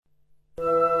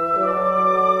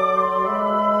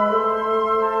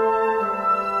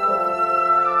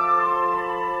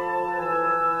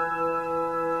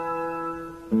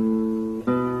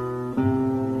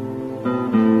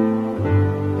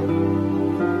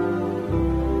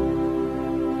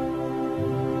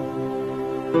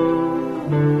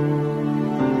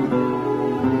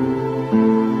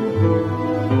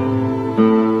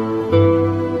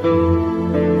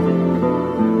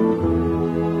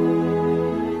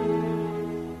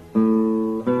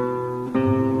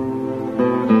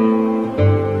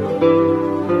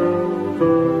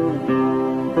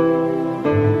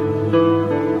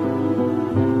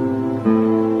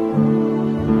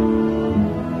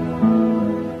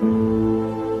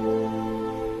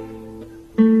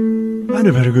And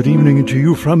a very good evening to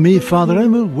you from me, Father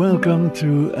Emil. Welcome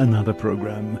to another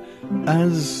program,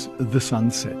 As the Sun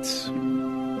Sets.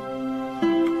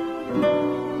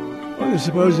 Well, I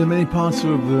suppose in many parts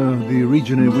of the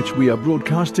region in which we are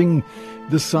broadcasting,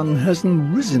 the sun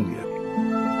hasn't risen yet.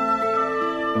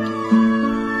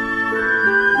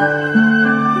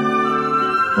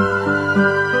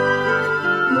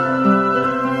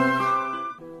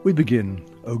 We begin,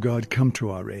 O God, come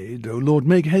to our aid. O Lord,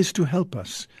 make haste to help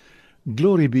us.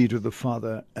 Glory be to the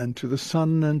Father, and to the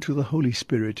Son, and to the Holy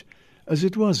Spirit, as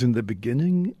it was in the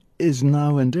beginning, is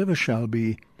now, and ever shall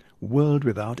be, world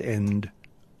without end.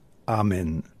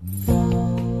 Amen.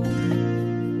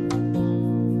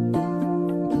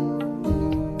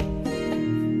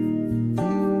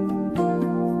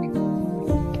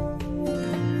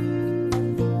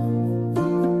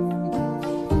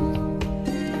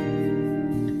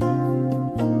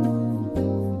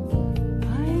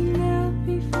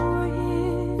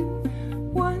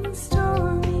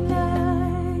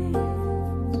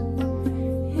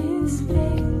 His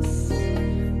face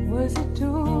was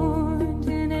adorned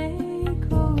in a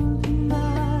golden light.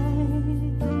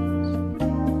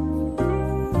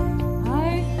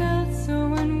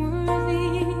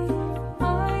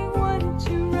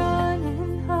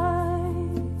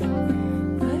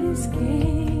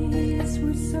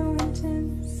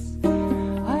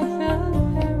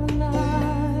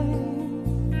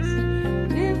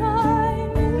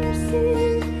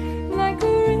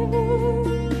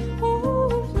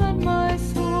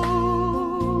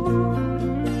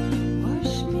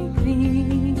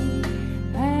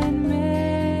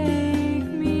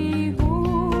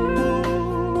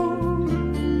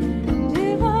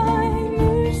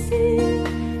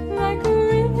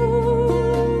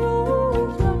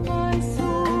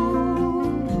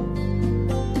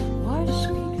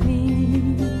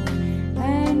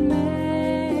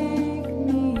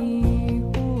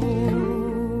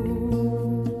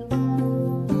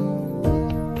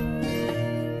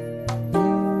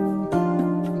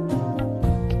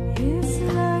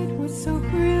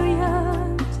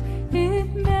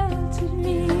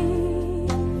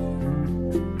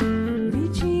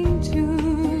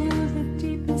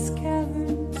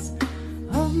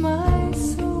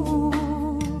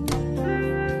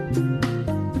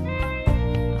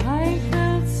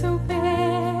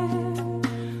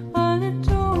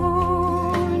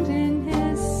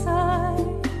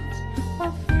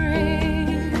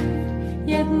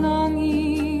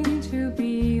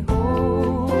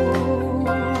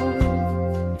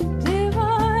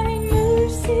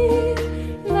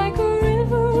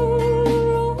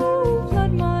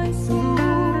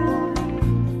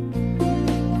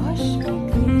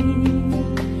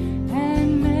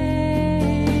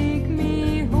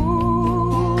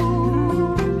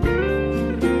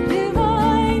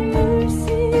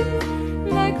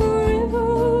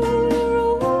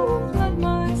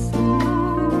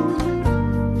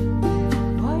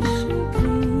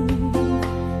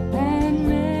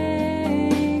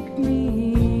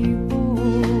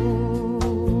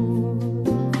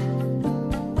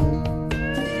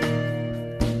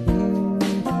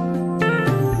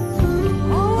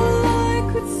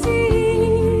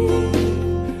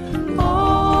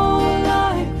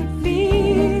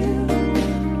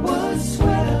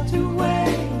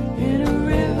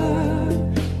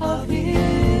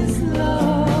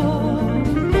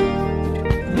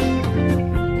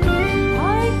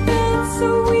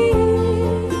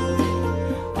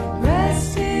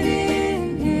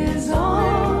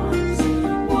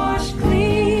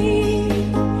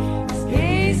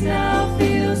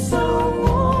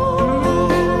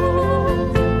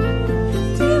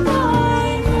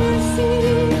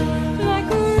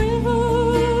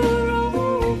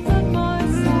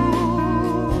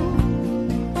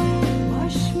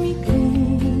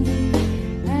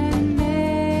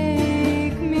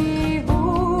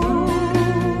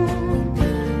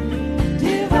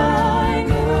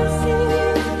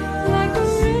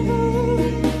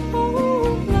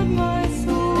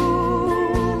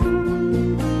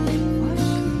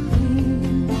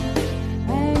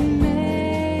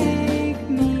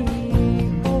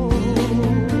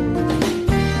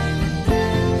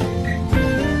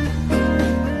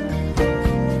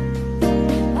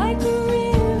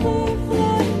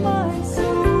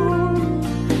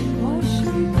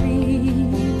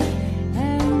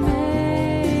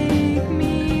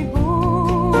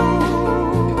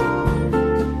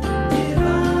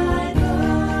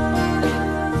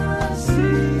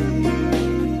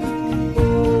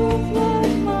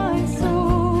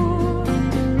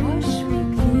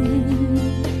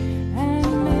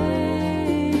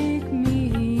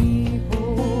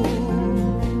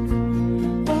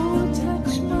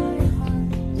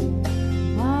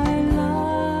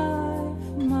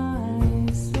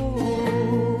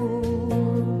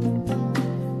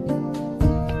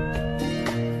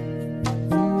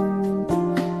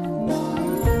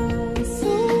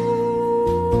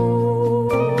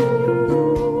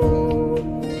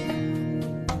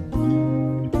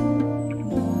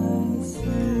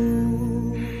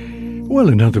 Well,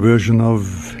 another version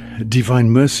of Divine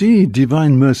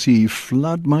Mercy,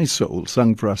 Flood My Soul,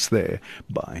 sung for us there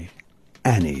by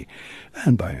Annie.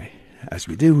 And as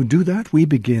we do that, we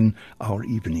begin our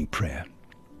evening prayer.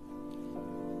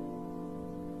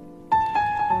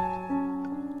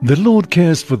 The Lord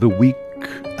cares for the weak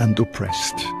and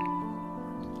oppressed.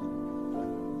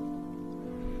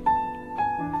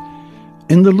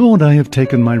 In the Lord I have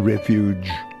taken my refuge.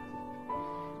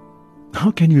 How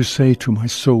can you say to my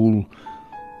soul,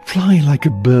 fly like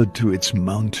a bird to its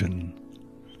mountain?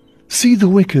 See the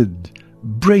wicked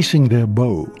bracing their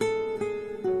bow.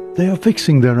 They are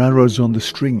fixing their arrows on the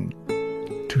string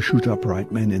to shoot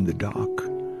upright men in the dark.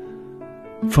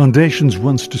 Foundations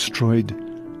once destroyed,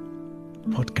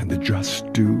 what can the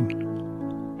just do?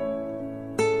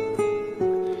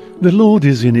 The Lord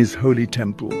is in his holy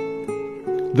temple,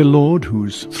 the Lord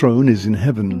whose throne is in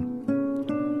heaven.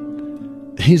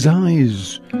 His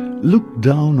eyes look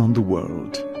down on the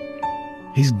world.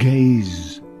 His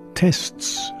gaze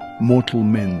tests mortal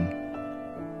men.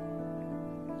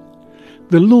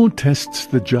 The Lord tests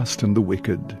the just and the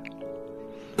wicked.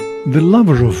 The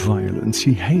lover of violence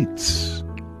he hates.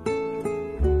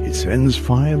 He sends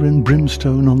fire and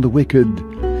brimstone on the wicked.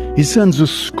 He sends a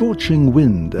scorching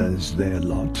wind as their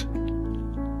lot.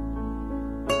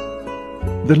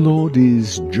 The Lord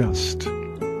is just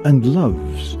and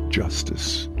loves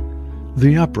justice.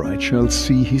 The upright shall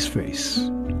see his face.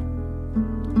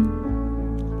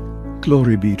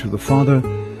 Glory be to the Father,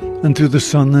 and to the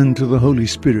Son, and to the Holy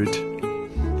Spirit,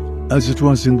 as it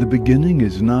was in the beginning,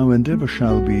 is now, and ever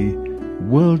shall be,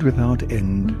 world without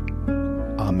end.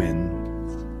 Amen.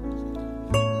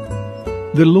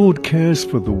 The Lord cares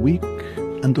for the weak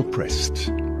and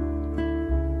oppressed.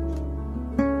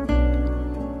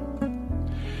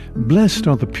 Blessed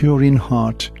are the pure in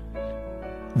heart,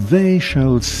 they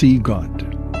shall see God.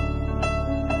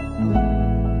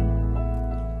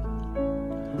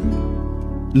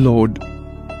 Lord,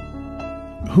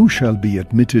 who shall be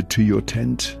admitted to your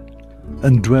tent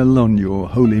and dwell on your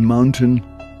holy mountain?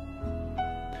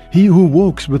 He who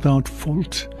walks without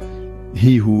fault,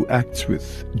 he who acts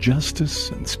with justice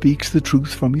and speaks the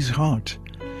truth from his heart,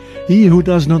 he who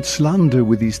does not slander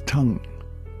with his tongue,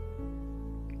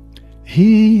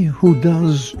 he who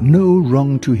does no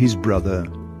wrong to his brother,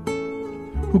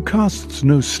 who casts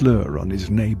no slur on his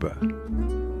neighbor,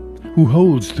 who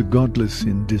holds the godless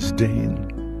in disdain,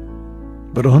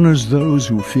 but honors those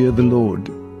who fear the Lord.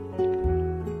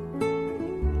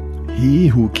 He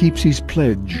who keeps his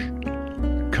pledge,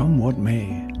 come what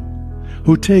may,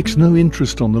 who takes no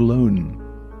interest on the loan,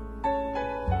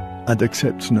 and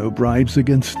accepts no bribes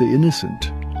against the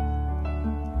innocent.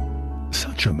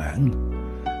 Such a man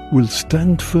will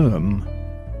stand firm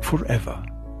forever.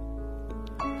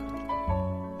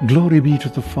 Glory be to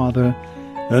the Father,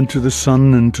 and to the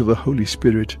Son, and to the Holy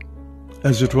Spirit,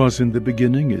 as it was in the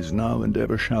beginning, is now, and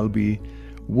ever shall be,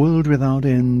 world without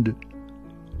end.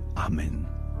 Amen.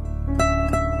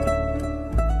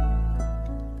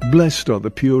 Blessed are the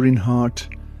pure in heart,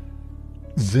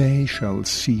 they shall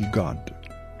see God.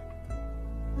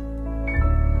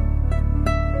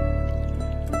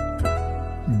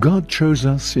 God chose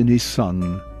us in his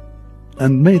Son,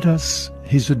 and made us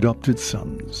his adopted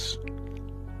sons.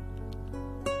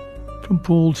 From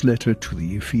Paul's letter to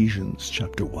the Ephesians,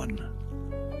 chapter 1.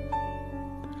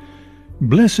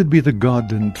 Blessed be the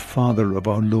God and Father of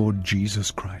our Lord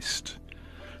Jesus Christ,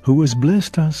 who has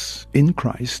blessed us in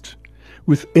Christ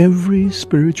with every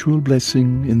spiritual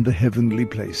blessing in the heavenly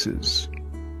places.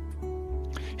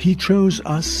 He chose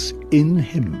us in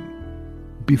him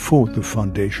before the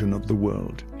foundation of the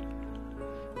world,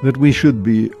 that we should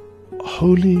be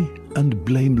holy and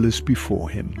blameless before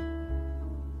him.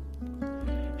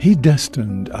 He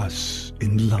destined us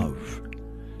in love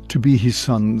to be his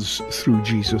sons through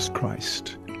Jesus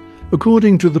Christ,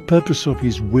 according to the purpose of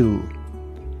his will,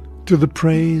 to the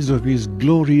praise of his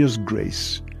glorious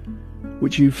grace,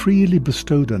 which he freely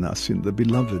bestowed on us in the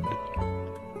Beloved.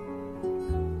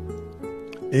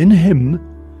 In him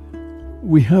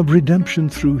we have redemption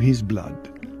through his blood,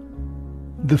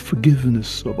 the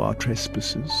forgiveness of our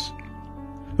trespasses,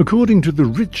 according to the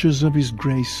riches of his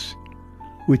grace,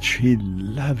 which he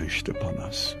lavished upon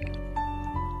us.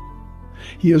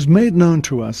 He has made known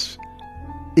to us,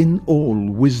 in all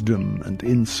wisdom and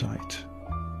insight,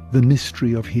 the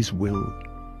mystery of his will,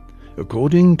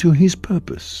 according to his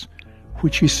purpose,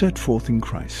 which he set forth in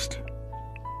Christ.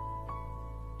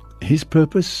 His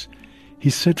purpose he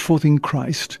set forth in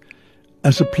Christ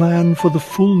as a plan for the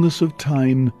fullness of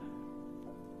time,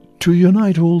 to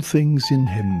unite all things in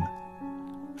him,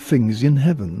 things in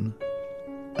heaven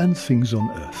and things on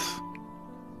earth.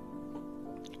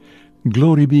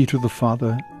 Glory be to the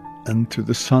Father, and to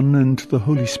the Son, and to the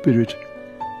Holy Spirit,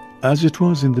 as it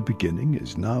was in the beginning,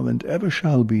 is now, and ever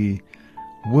shall be,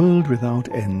 world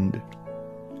without end.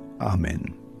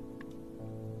 Amen.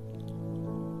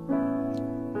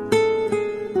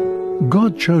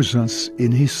 God chose us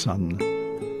in his Son,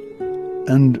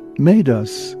 and made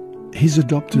us his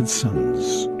adopted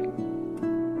sons.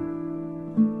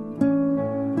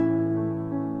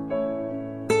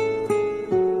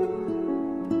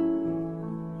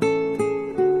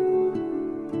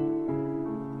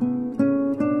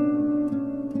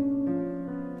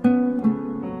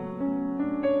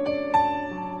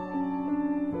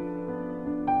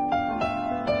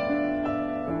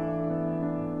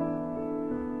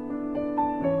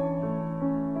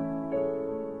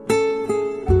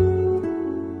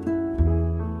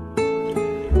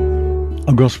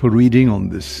 Our Gospel reading on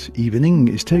this evening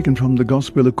is taken from the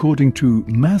Gospel according to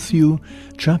Matthew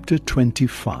chapter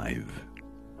 25.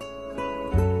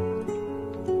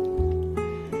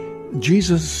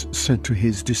 Jesus said to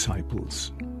his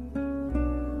disciples,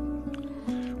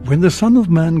 "When the Son of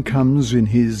Man comes in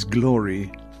his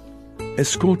glory,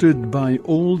 escorted by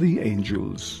all the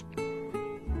angels,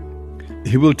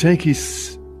 he will take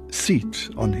his seat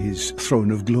on his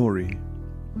throne of glory.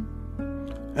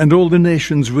 And all the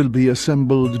nations will be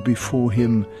assembled before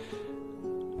him,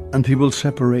 and he will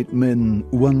separate men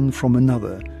one from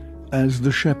another, as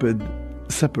the shepherd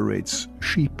separates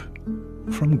sheep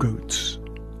from goats.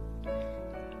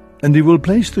 And he will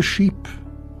place the sheep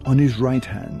on his right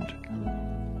hand,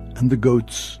 and the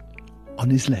goats on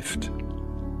his left.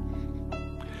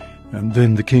 And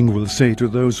then the king will say to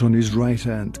those on his right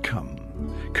hand, 'Come,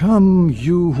 come,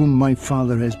 you whom my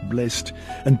Father has blessed,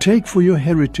 and take for your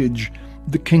heritage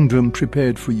the kingdom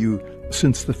prepared for you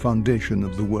since the foundation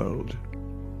of the world.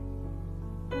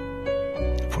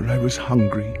 For I was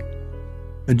hungry,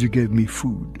 and you gave me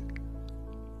food.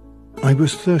 I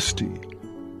was thirsty,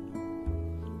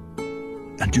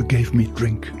 and you gave me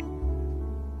drink.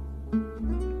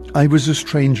 I was a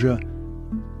stranger,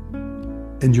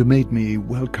 and you made me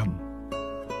welcome.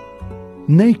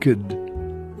 Naked,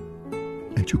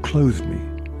 and you clothed me.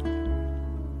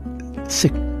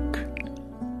 Sick,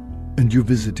 and you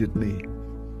visited me.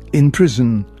 In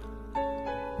prison,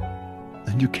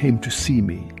 and you came to see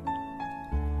me.'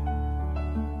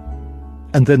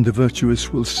 And then the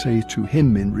virtuous will say to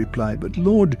him in reply, 'But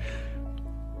Lord,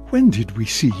 when did we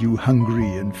see you hungry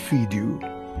and feed you,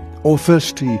 or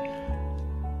thirsty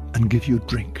and give you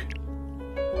drink?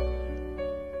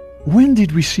 When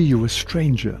did we see you a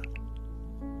stranger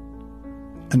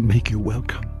and make you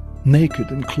welcome,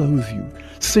 naked and clothe you,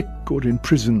 sick or in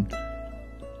prison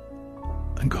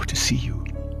and go to see you?'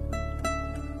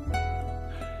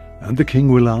 And the king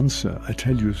will answer, 'I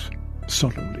tell you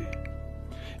solemnly,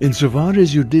 insofar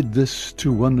as you did this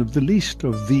to one of the least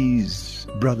of these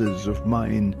brothers of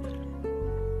mine,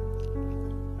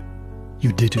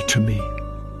 you did it to me.'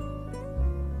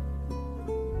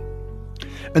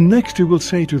 And next he will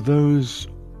say to those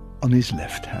on his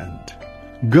left hand,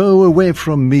 'Go away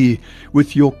from me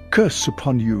with your curse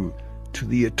upon you to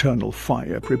the eternal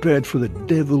fire prepared for the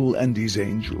devil and his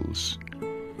angels.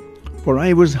 For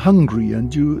I was hungry,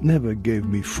 and you never gave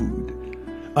me food.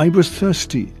 I was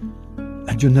thirsty,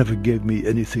 and you never gave me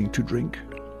anything to drink.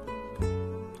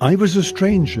 I was a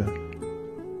stranger,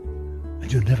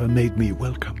 and you never made me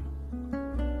welcome.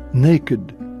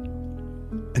 Naked,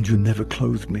 and you never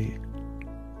clothed me.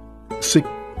 Sick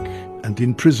and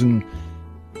in prison,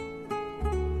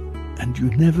 and you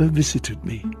never visited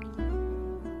me.'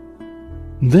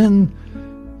 Then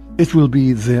it will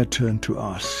be their turn to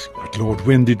ask, 'But Lord,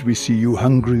 when did we see you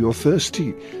hungry or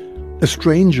thirsty, a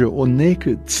stranger or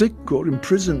naked, sick or in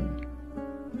prison?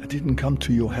 I didn't come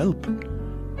to your help.'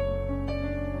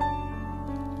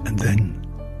 And then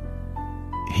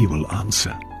he will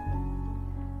answer,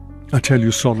 'I tell you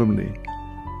solemnly,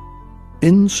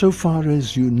 insofar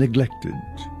as you neglected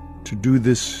to do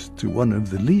this to one of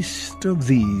the least of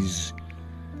these,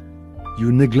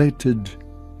 you neglected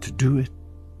to do it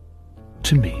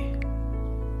to me.'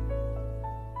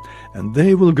 And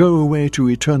they will go away to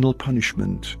eternal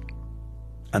punishment,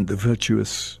 and the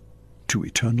virtuous to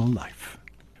eternal life."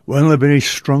 Well, a very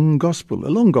strong gospel,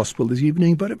 a long gospel this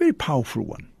evening, but a very powerful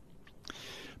one.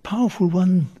 Powerful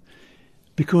one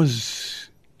because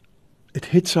it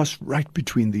hits us right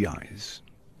between the eyes.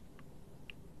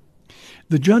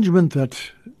 The judgment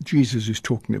that Jesus is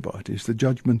talking about is the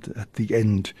judgment at the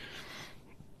end,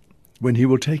 when he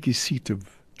will take his seat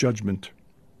of judgment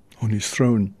on his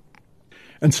throne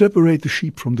and separate the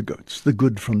sheep from the goats, the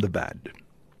good from the bad.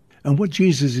 And what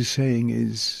Jesus is saying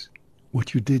is,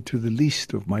 what you did to the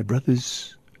least of my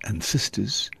brothers and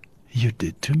sisters, you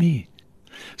did to me.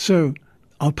 So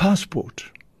our passport,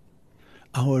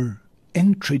 our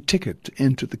entry ticket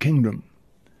into the kingdom,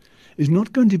 is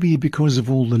not going to be because of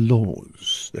all the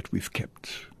laws that we've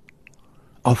kept,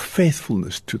 our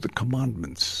faithfulness to the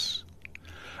commandments,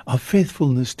 our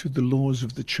faithfulness to the laws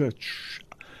of the church,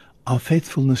 our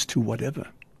faithfulness to whatever.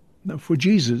 Now, for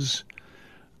Jesus,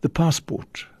 the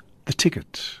passport, the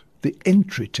ticket, the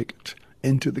entry ticket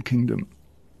into the kingdom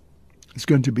is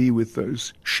going to be with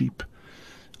those sheep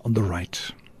on the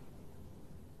right.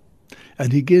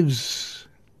 And he gives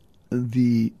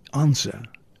the answer,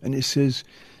 and he says,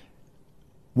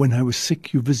 when I was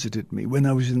sick, you visited me. When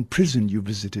I was in prison, you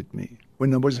visited me.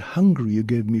 When I was hungry, you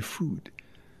gave me food.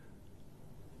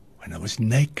 When I was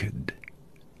naked,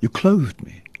 you clothed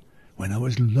me. When I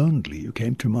was lonely, you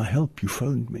came to my help, you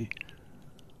phoned me.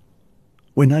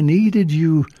 When I needed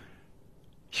you,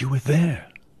 you were there.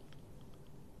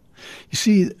 You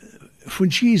see, for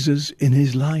Jesus in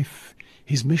his life,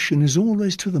 his mission is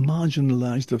always to the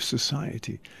marginalized of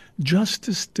society.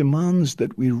 Justice demands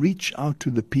that we reach out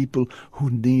to the people who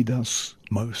need us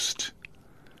most.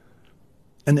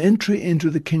 An entry into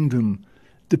the kingdom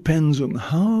depends on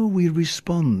how we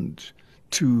respond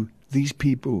to these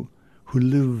people who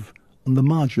live on the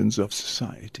margins of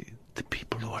society, the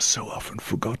people who are so often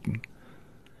forgotten.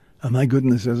 And my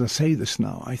goodness, as I say this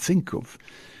now, I think of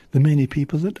the many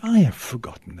people that I have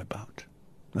forgotten about.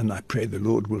 And I pray the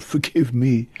Lord will forgive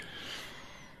me.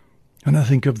 And I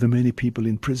think of the many people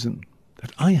in prison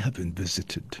that I haven't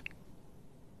visited,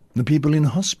 the people in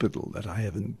hospital that I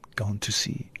haven't gone to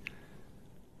see,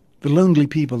 the lonely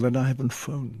people that I haven't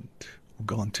phoned or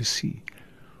gone to see,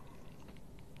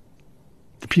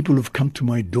 the people who've come to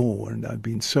my door and I've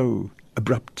been so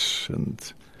abrupt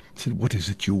and said, what is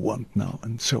it you want now?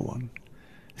 And so on.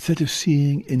 Instead of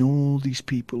seeing in all these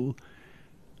people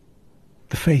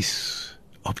the face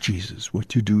of Jesus,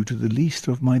 what you do to the least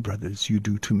of my brothers, you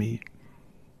do to me.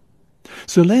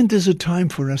 So Lent is a time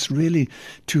for us really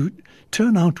to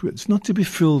turn outwards, not to be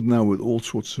filled now with all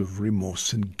sorts of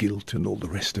remorse and guilt and all the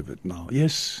rest of it now.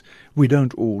 Yes, we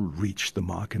don't all reach the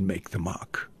mark and make the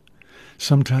mark.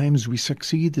 Sometimes we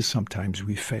succeed, sometimes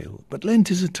we fail. But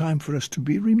Lent is a time for us to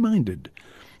be reminded,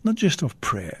 not just of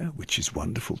prayer, which is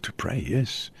wonderful to pray,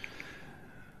 yes,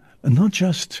 and not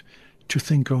just to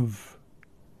think of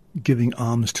giving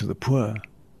alms to the poor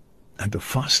and of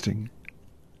fasting,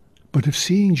 but of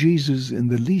seeing Jesus in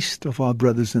the least of our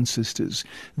brothers and sisters.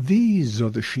 These are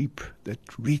the sheep that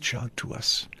reach out to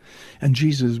us. And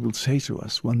Jesus will say to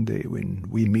us one day when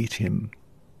we meet him,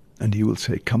 and he will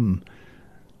say, come.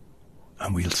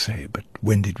 And we'll say, but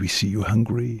when did we see you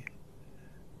hungry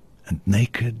and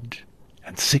naked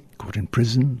and sick or in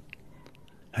prison?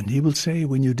 And he will say,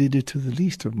 when you did it to the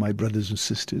least of my brothers and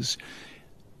sisters,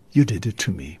 you did it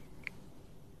to me.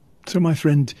 So, my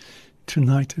friend,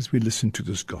 tonight as we listen to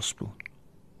this gospel,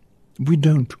 we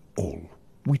don't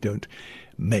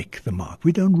make the mark.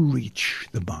 We don't reach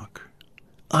the mark.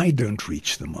 I don't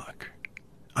reach the mark.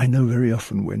 I know very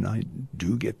often when I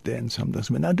do get there and sometimes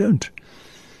when I don't.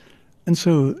 And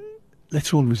so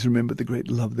let's always remember the great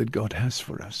love that God has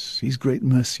for us, his great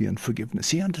mercy and forgiveness.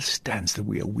 He understands that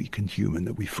we are weak and human,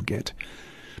 that we forget.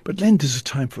 But Lent is a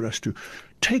time for us to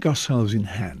take ourselves in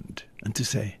hand and to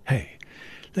say, hey,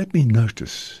 let me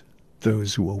notice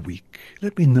those who are weak.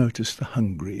 Let me notice the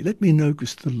hungry. Let me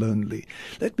notice the lonely.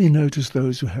 Let me notice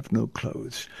those who have no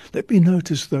clothes. Let me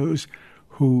notice those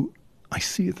who I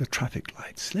see at the traffic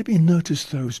lights. Let me notice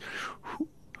those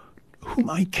whom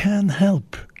I can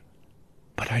help.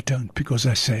 But I don't, because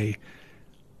I say,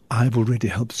 I've already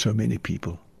helped so many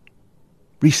people.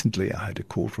 Recently I had a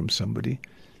call from somebody,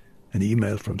 an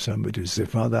email from somebody who said,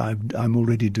 Father, I'm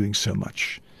already doing so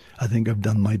much. I think I've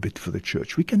done my bit for the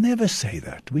church. We can never say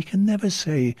that. We can never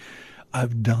say,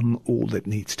 I've done all that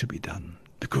needs to be done.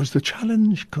 Because the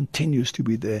challenge continues to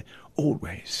be there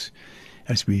always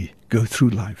as we go through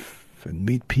life and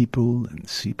meet people and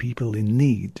see people in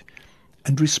need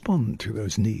and respond to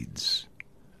those needs.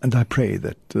 And I pray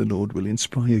that the Lord will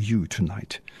inspire you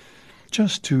tonight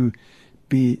just to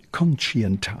be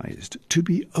conscientized, to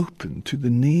be open to the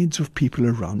needs of people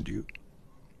around you.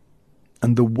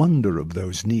 And the wonder of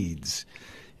those needs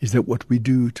is that what we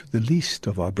do to the least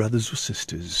of our brothers or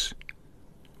sisters,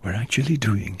 we're actually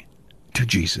doing to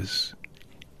Jesus.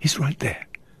 He's right there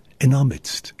in our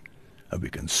midst, and we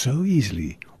can so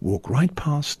easily walk right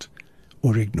past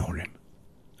or ignore him.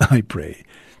 I pray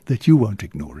that you won't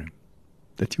ignore him,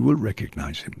 that you will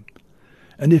recognize him.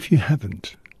 And if you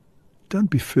haven't,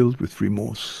 don't be filled with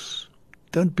remorse.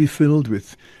 Don't be filled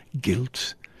with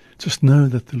guilt. Just know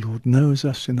that the Lord knows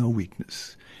us in our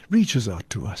weakness, reaches out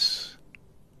to us,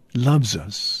 loves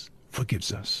us,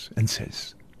 forgives us, and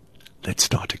says, let's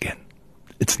start again.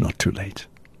 It's not too late.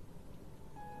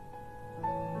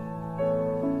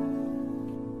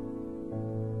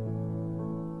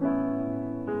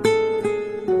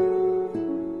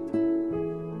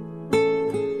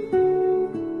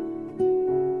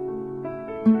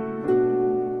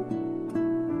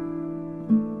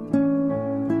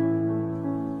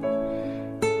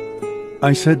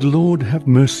 I said, Lord, have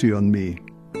mercy on me.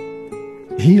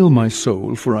 Heal my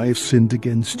soul, for I have sinned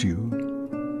against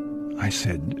you. I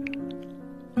said,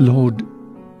 Lord,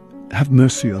 have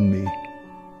mercy on me.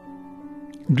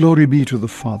 Glory be to the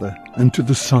Father, and to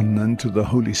the Son, and to the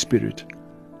Holy Spirit.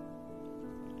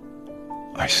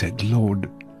 I said, Lord,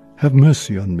 have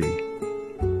mercy on me.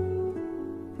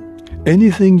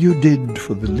 Anything you did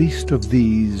for the least of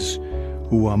these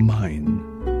who are mine,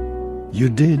 you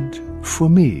did for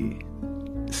me,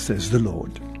 says the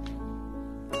Lord.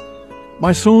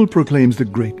 My soul proclaims the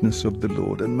greatness of the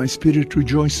Lord, and my spirit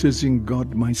rejoices in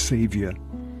God my Saviour.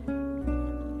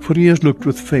 For he has looked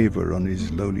with favour on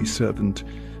his lowly servant,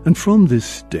 and from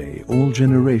this day all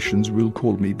generations will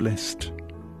call me blessed.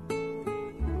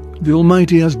 The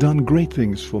Almighty has done great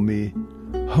things for me.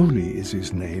 Holy is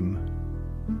his name.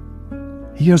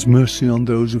 He has mercy on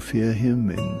those who fear him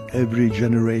in every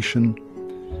generation.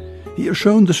 He has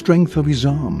shown the strength of his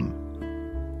arm.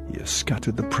 He has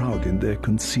scattered the proud in their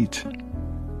conceit.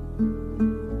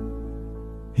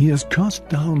 He has cast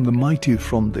down the mighty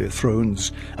from their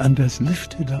thrones, and has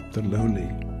lifted up the lowly.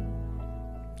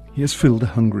 He has filled the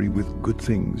hungry with good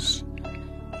things,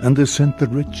 and has sent the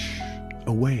rich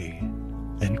away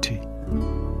empty.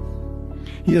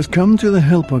 He has come to the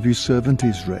help of his servant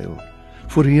Israel,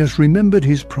 for he has remembered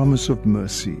his promise of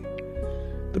mercy,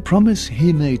 the promise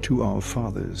he made to our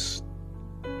fathers,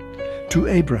 to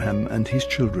Abraham and his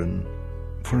children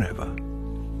forever.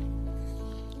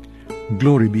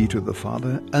 Glory be to the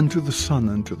Father, and to the Son,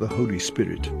 and to the Holy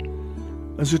Spirit,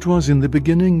 as it was in the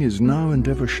beginning, is now, and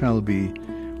ever shall be,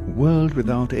 world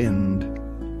without end.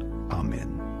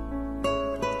 Amen.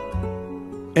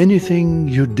 Anything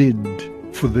you did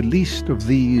for the least of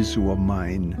these who are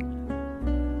mine,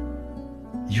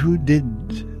 you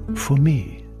did for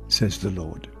me, says the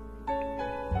Lord.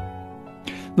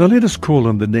 Now let us call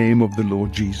on the name of the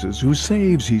Lord Jesus, who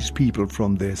saves his people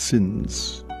from their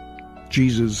sins.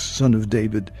 Jesus, Son of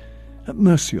David, have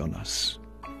mercy on us.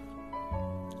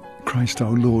 Christ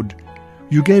our Lord,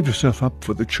 you gave yourself up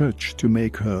for the church to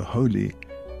make her holy.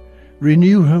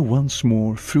 Renew her once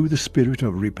more through the spirit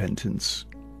of repentance.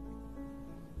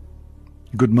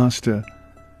 Good Master,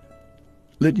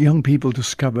 let young people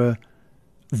discover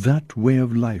that way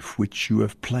of life which you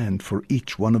have planned for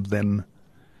each one of them,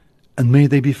 and may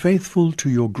they be faithful to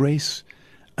your grace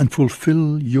and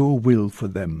fulfill your will for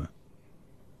them.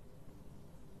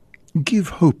 Give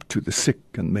hope to the sick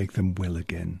and make them well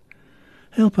again.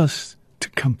 Help us to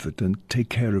comfort and take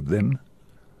care of them.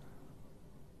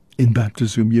 In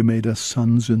baptism you made us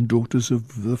sons and daughters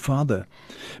of the Father.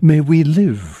 May we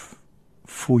live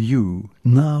for you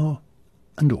now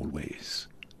and always.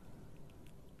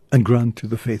 And grant to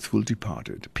the faithful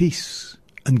departed peace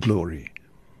and glory,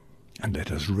 and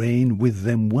let us reign with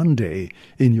them one day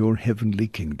in your heavenly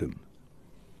kingdom.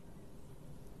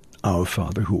 Our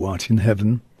Father, who art in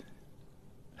heaven,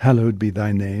 hallowed be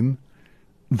thy name.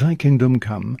 Thy kingdom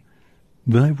come,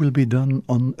 thy will be done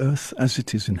on earth as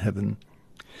it is in heaven.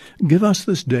 Give us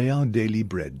this day our daily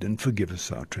bread, and forgive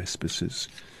us our trespasses,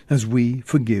 as we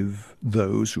forgive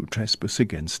those who trespass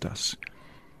against us.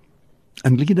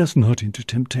 And lead us not into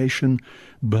temptation,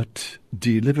 but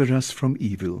deliver us from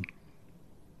evil.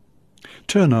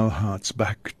 Turn our hearts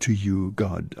back to you,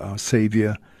 God, our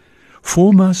Saviour.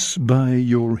 Form us by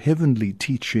your heavenly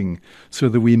teaching, so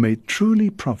that we may truly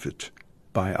profit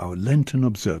by our Lenten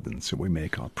observance. So we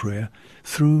make our prayer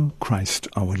through Christ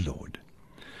our Lord.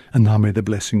 And now may the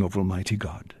blessing of Almighty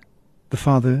God, the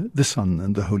Father, the Son,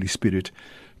 and the Holy Spirit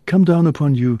come down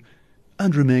upon you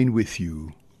and remain with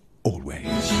you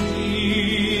always.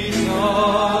 Jesus,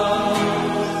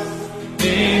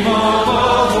 name of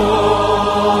our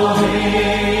holiness,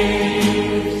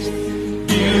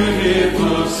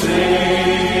 beautiful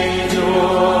Savior,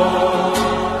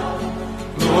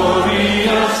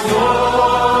 glorious Lord,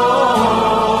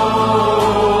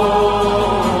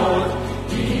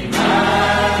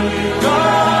 Emmanuel,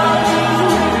 God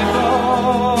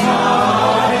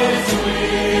is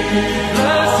with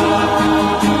us, blessed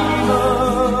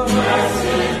Redeemer,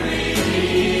 blessed Redeemer.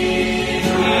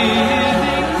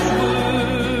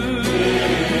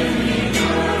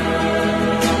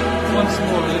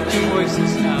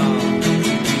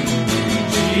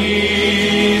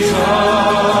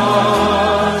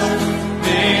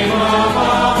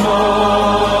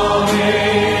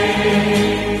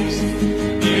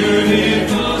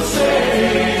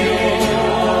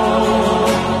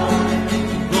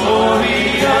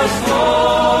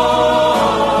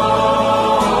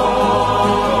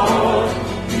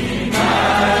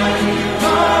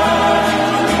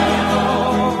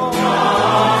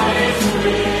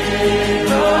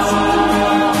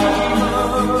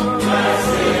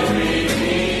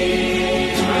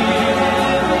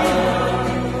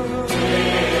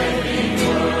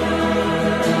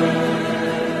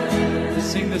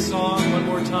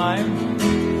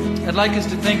 I'd like us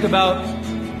to think about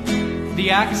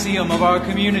the axiom of our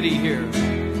community here.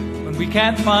 When we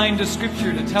can't find a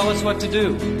scripture to tell us what to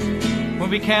do, when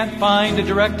we can't find a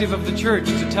directive of the church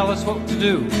to tell us what to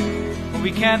do, when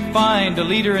we can't find a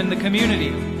leader in the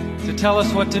community to tell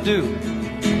us what to do,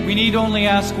 we need only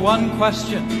ask one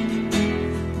question,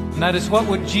 and that is, what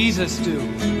would Jesus do?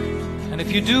 And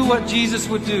if you do what Jesus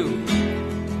would do,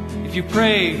 if you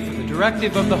pray for the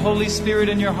directive of the Holy Spirit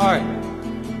in your heart,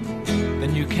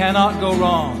 then you cannot go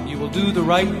wrong. You will do the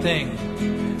right thing,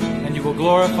 and you will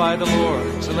glorify the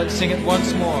Lord. So let's sing it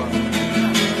once more.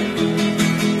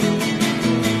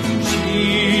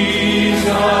 Jesus,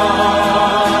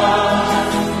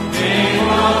 name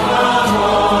of the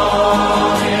Lord,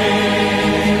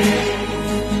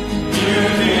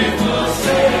 beautiful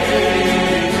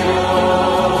Savior,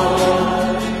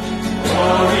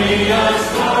 glorious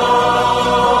Lord,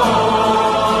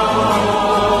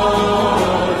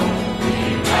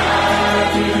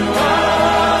 Emmanuel,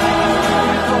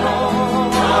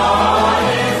 God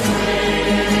is with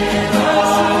us.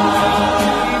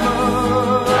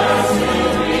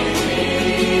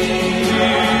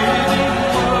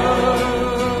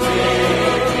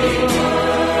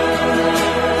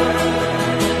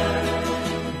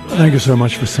 Thank you so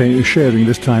much for sharing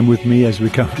this time with me as we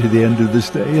come to the end of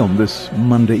this day on this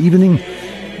Monday evening.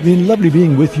 It's been lovely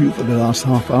being with you for the last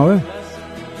half hour.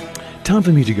 Time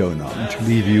for me to go now and to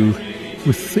leave you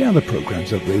with the other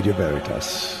programs of Radio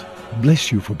Veritas.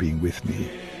 Bless you for being with me.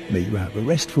 May you have a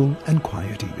restful and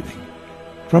quiet evening.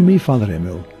 From me, Father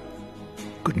Emil,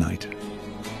 good night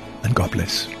and God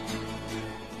bless.